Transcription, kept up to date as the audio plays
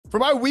For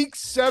my week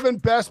 7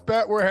 best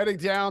bet, we're heading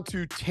down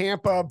to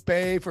Tampa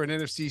Bay for an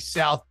NFC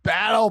South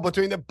battle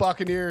between the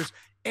Buccaneers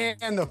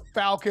and the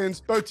Falcons.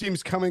 Both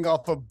teams coming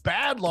off of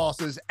bad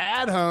losses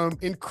at home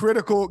in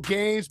critical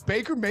games.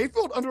 Baker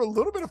Mayfield under a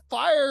little bit of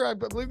fire. I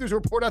believe there's a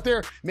report out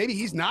there. Maybe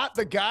he's not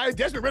the guy.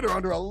 Desmond Ridder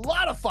under a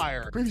lot of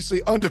fire.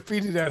 Previously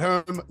undefeated at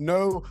home,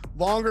 no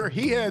longer.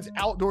 He heads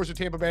outdoors to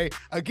Tampa Bay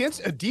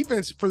against a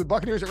defense for the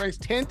Buccaneers that ranks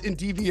 10th in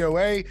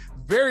DVOA.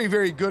 Very,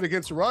 very good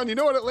against the run. You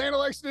know what Atlanta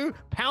likes to do?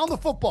 Pound the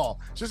football.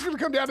 So it's going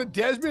to come down to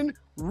Desmond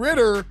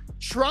Ridder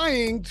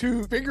trying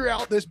to figure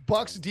out this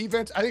Bucs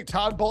defense. I think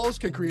Todd Bowles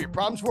can create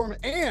problems for him.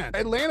 And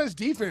Atlanta's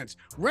defense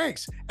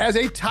ranks as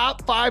a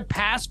top 5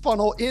 pass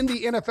funnel in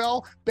the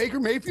NFL. Baker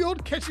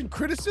Mayfield catching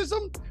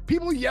criticism.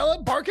 People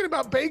yelling, barking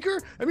about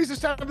Baker. That means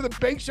it's time for the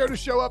Bank Show to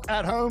show up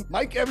at home.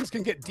 Mike Evans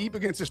can get deep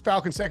against this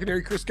Falcons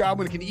secondary. Chris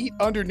Godwin can eat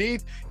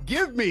underneath.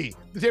 Give me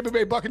the Tampa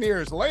Bay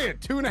Buccaneers laying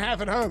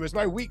 2.5 at home as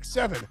my week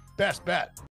 7 best bet.